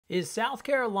Is South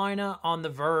Carolina on the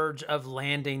verge of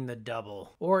landing the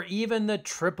double or even the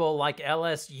triple like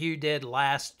LSU did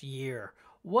last year?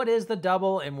 What is the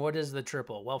double and what is the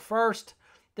triple? Well, first,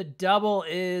 the double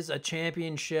is a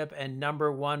championship and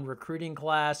 #1 recruiting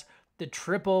class. The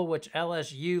triple, which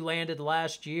LSU landed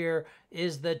last year,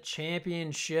 is the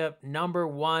championship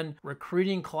 #1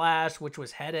 recruiting class, which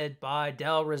was headed by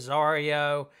Del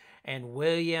Rosario and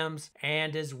Williams,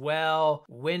 and as well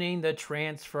winning the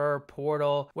transfer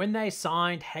portal when they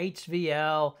signed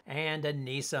HVL and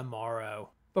Anissa Morrow.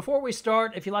 Before we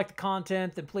start, if you like the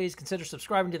content, then please consider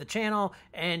subscribing to the channel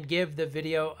and give the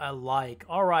video a like.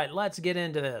 All right, let's get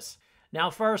into this. Now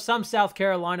first, some South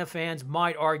Carolina fans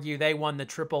might argue they won the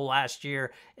triple last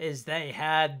year as they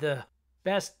had the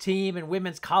best team in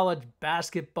women's college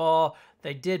basketball.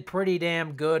 They did pretty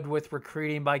damn good with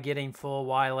recruiting by getting full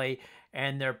Wiley,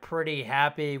 and they're pretty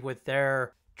happy with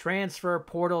their transfer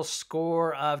portal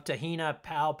score of Tahina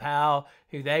Pau,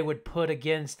 who they would put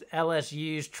against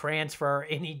LSU's transfer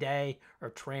any day, or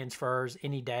transfers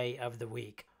any day of the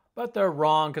week. But they're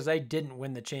wrong because they didn't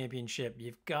win the championship.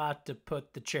 You've got to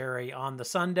put the cherry on the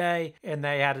sundae, and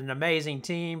they had an amazing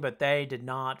team, but they did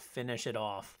not finish it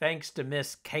off, thanks to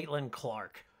Miss Caitlin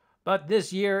Clark. But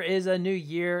this year is a new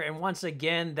year, and once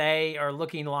again, they are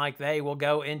looking like they will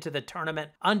go into the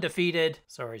tournament undefeated.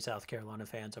 Sorry, South Carolina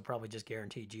fans, I probably just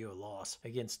guaranteed you a loss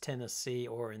against Tennessee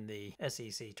or in the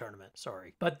SEC tournament.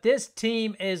 Sorry. But this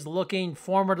team is looking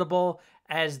formidable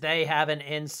as they have an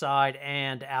inside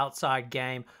and outside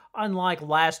game, unlike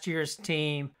last year's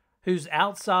team, whose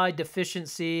outside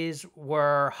deficiencies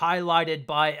were highlighted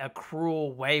by a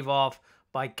cruel wave-off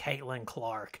by Caitlin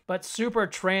Clark. But super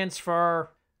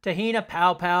transfer Tahina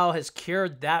Pau has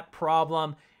cured that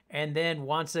problem, and then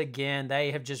once again,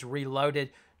 they have just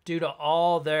reloaded due to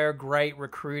all their great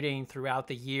recruiting throughout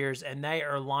the years, and they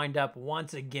are lined up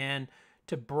once again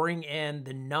to bring in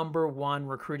the #1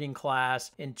 recruiting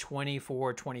class in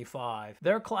 24-25.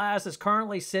 Their class is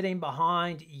currently sitting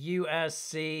behind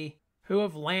USC, who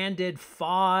have landed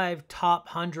 5 top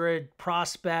 100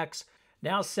 prospects.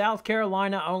 Now, South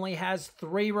Carolina only has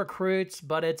 3 recruits,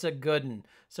 but it's a good one.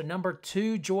 So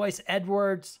 #2, Joyce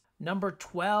Edwards,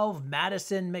 #12,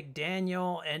 Madison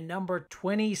McDaniel, and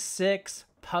 #26,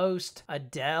 post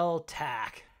Adele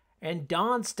Tack. And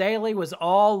Dawn Staley was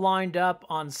all lined up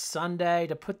on Sunday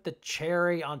to put the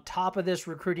cherry on top of this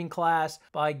recruiting class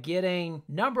by getting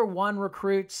 #1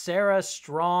 recruit Sarah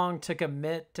Strong to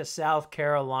commit to South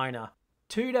Carolina.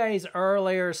 2 days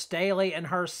earlier, Staley and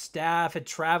her staff had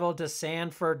traveled to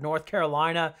Sanford, North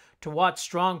Carolina to watch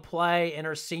Strong play in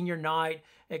her senior night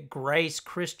at Grace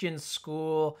Christian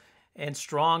School, and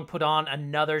Strong put on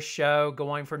another show,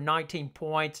 going for 19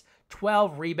 points,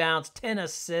 12 rebounds, 10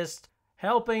 assists,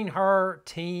 helping her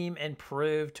team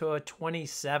improve to a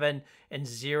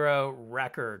 27-0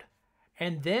 record.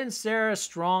 And then Sarah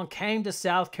Strong came to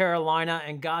South Carolina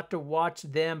and got to watch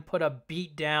them put a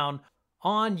beat down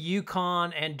on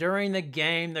UConn, and during the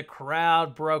game, the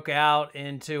crowd broke out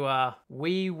into a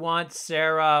 "We want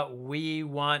Sarah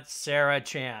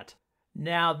chant."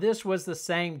 Now, this was the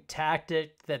same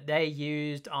tactic that they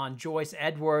used on Joyce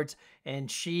Edwards,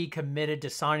 and she committed to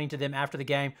signing to them after the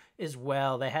game as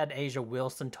well. They had Asia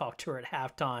Wilson talk to her at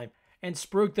halftime and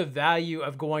spruik the value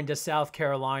of going to South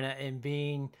Carolina and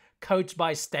being coached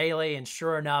by Staley, and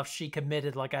sure enough, she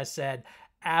committed, like I said,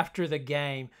 after the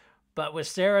game. But with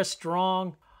Sarah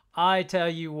Strong, I tell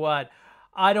you what,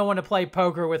 I don't want to play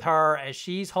poker with her as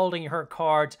she's holding her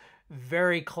cards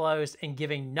very close and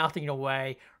giving nothing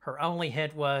away. Her only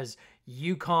hint was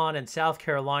UConn and South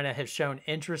Carolina have shown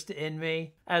interest in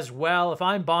me. As well, if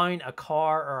I'm buying a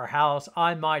car or a house,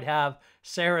 I might have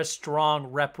Sarah Strong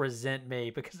represent me,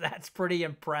 because that's pretty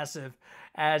impressive,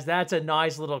 as that's a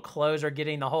nice little closer,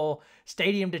 getting the whole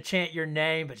stadium to chant your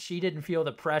name, but she didn't feel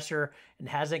the pressure and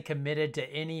hasn't committed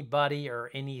to anybody or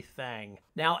anything.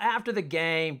 Now, after the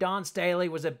game, Dawn Staley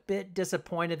was a bit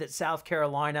disappointed that South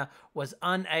Carolina was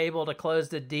unable to close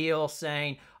the deal,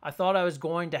 saying, "I thought I was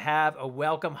going to have a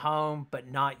welcome home, but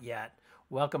not yet."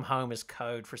 Welcome home is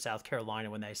code for South Carolina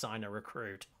when they sign a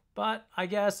recruit. But I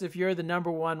guess if you're the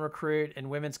 #1 recruit in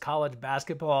women's college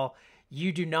basketball,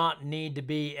 you do not need to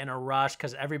be in a rush,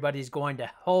 because everybody's going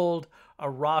to hold a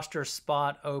roster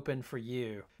spot open for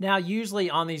you. Now, usually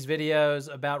on these videos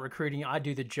about recruiting, I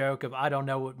do the joke of I don't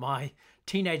know what my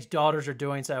teenage daughters are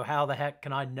doing, so how the heck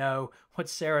can I know what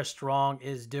Sarah Strong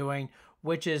is doing,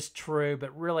 which is true.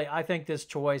 But really, I think this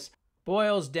choice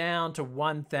boils down to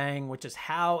one thing, which is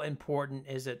how important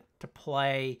is it to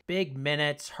play big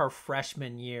minutes her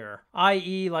freshman year,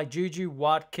 i.e. like Juju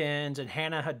Watkins and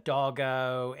Hannah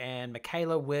Hidalgo and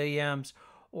Michaela Williams,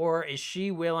 or is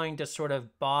she willing to sort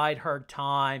of bide her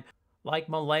time like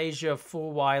Malaysia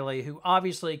Fulwiley, who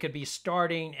obviously could be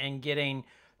starting and getting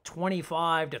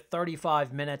 25 to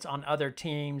 35 minutes on other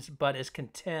teams, but is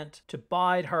content to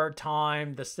bide her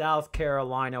time the South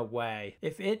Carolina way?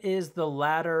 If it is the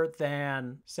latter,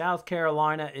 then South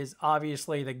Carolina is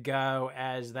obviously the go,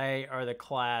 as they are the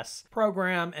class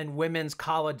program in women's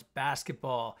college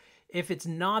basketball. If it's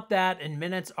not that and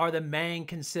minutes are the main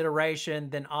consideration,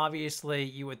 then obviously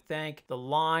you would think the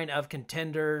line of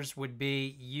contenders would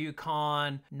be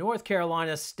UConn, North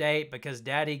Carolina State, because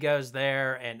Daddy goes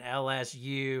there, and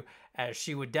LSU, as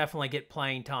she would definitely get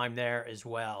playing time there as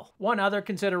well. One other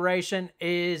consideration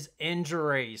is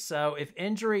injury. So if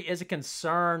injury is a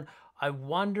concern, I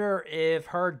wonder if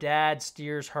her dad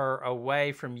steers her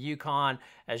away from UConn.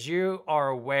 As you are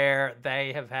aware,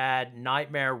 they have had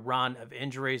nightmare run of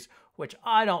injuries, which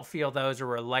I don't feel those are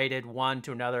related one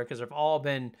to another because they've all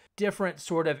been different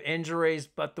sort of injuries.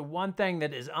 But the one thing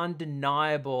that is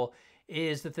undeniable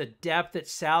is that the depth that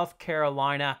South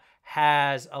Carolina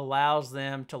has allows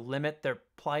them to limit their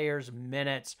players'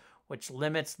 minutes, which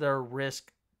limits their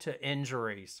risk to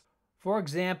injuries. For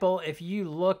example, if you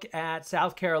look at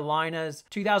South Carolina's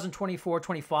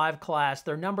 2024-25 class,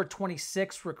 their number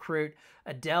 26 recruit,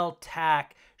 Adele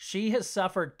Tack, she has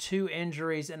suffered 2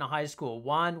 injuries in high school.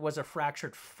 One was a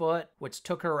fractured foot, which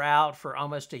took her out for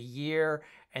almost a year.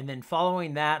 And then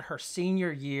following that, her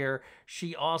senior year,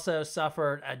 she also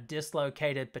suffered a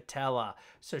dislocated patella.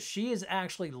 So she has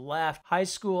actually left high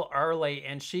school early,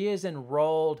 and she is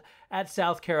enrolled at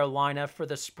South Carolina for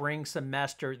the spring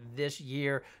semester this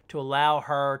year to allow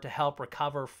her to help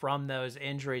recover from those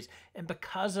injuries. And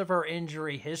because of her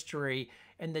injury history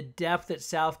and the depth that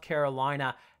South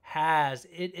Carolina has,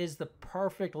 it is the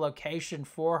perfect location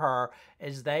for her,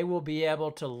 as they will be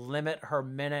able to limit her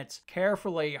minutes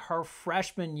carefully her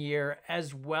freshman year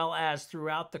as well as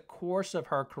throughout the course of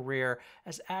her career,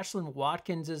 as Ashlyn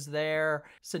Watkins is there,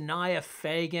 Sanaya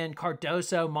Fagan,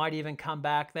 Cardoso might even come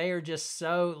back. They are just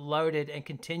so loaded and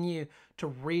continue to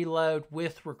reload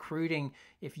with recruiting.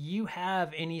 If you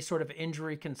have any sort of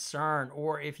injury concern,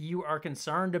 or if you are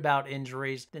concerned about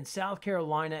injuries, then South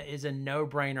Carolina is a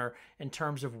no-brainer in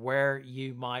terms of where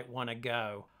you might want to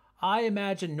go. I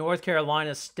imagine North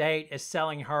Carolina State is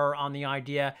selling her on the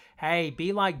idea, hey,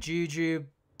 be like Juju,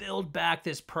 build back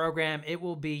this program. It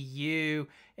will be you,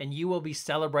 and you will be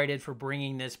celebrated for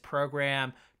bringing this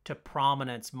program to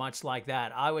prominence, much like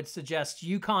that. I would suggest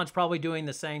UConn's probably doing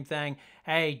the same thing.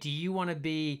 Hey, do you want to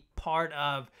be part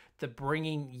of the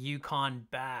bringing UConn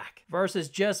back versus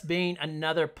just being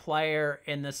another player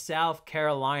in the South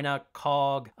Carolina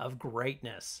cog of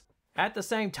greatness? At the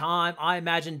same time, I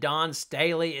imagine Dawn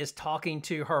Staley is talking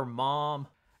to her mom,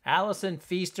 Allison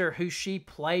Feaster, who she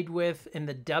played with in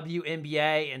the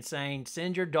WNBA, and saying,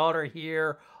 send your daughter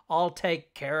here, I'll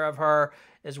take care of her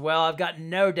as well. I've got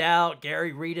no doubt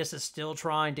Gary Reedus is still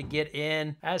trying to get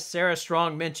in. As Sarah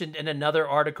Strong mentioned in another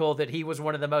article, that he was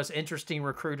one of the most interesting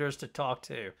recruiters to talk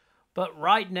to. But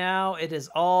right now, it is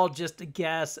all just a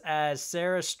guess, as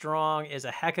Sarah Strong is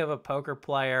a heck of a poker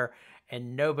player,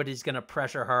 and nobody's going to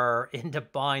pressure her into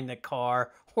buying the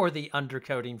car or the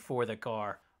undercoating for the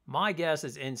car. My guess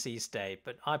is NC State,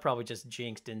 but I probably just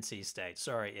jinxed NC State.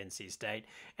 Sorry, NC State.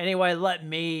 Anyway, let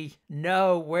me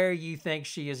know where you think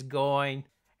she is going,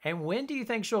 and when do you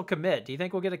think she'll commit? Do you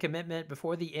think we'll get a commitment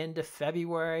before the end of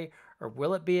February, or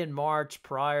will it be in March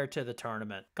prior to the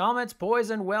tournament? Comments,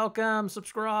 poison, welcome,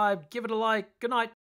 subscribe, give it a like. Good night.